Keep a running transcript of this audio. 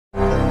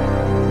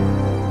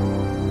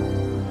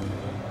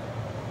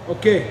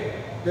Okay,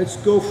 let's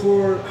go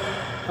for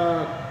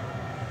a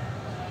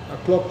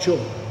clock choke.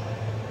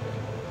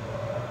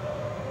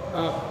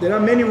 There are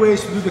many ways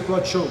to do the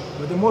clock choke,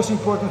 but the most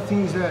important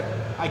thing is that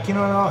I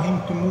cannot allow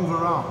him to move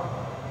around.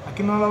 I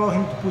cannot allow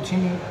him to put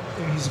him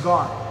in his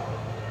guard.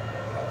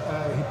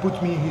 He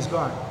put me in his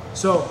guard.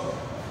 So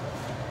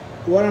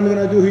what I'm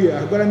gonna do here,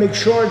 I'm gonna make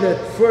sure that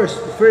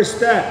the first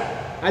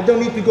step, I don't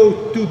need to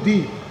go too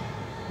deep.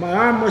 My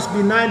arm must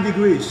be 9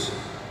 degrees,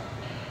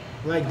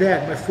 like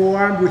that. My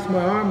forearm with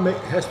my arm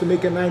has to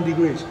make a 9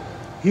 degrees.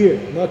 Here,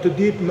 not too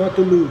deep, not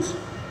too loose.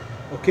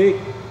 Okay,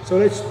 so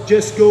let's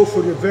just go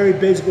for the very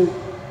basic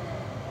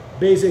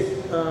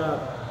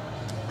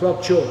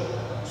clock choke.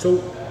 So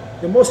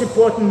the most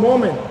important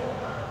moment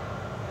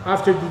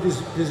after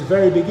this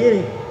very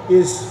beginning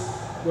is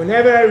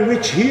whenever I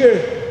reach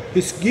here,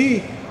 his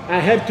gi, I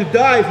have to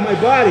dive my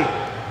body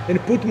and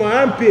put my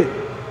armpit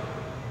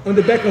on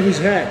the back of his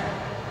head.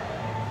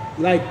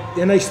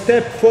 And I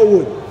step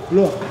forward,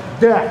 look,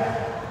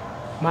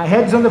 that. My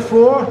head's on the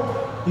floor,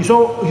 he's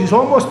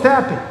almost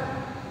tapping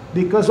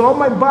because all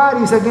my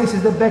body is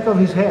against the back of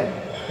his head.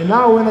 And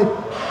now when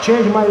I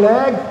change my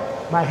leg,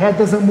 my head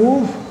doesn't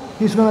move,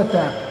 he's gonna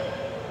tap.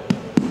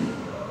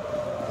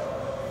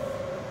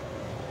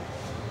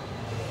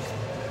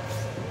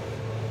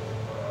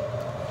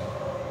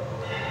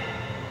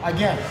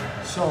 Again,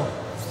 so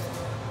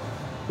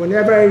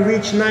whenever I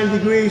reach 9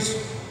 degrees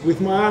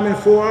with my arm and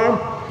forearm,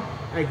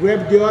 I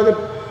grab the other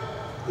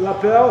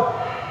lapel,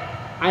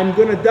 I'm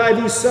gonna dive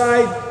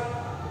inside,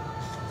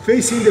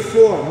 facing the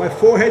floor. My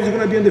forehead is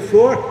gonna be on the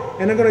floor,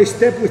 and I'm gonna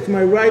step with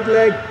my right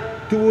leg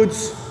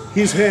towards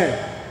his head,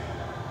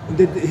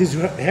 his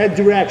head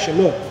direction.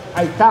 Look,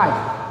 I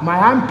dive. My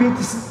armpit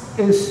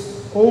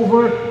is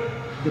over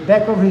the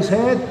back of his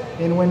head,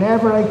 and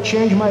whenever I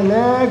change my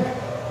leg,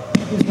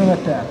 he's gonna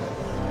tap.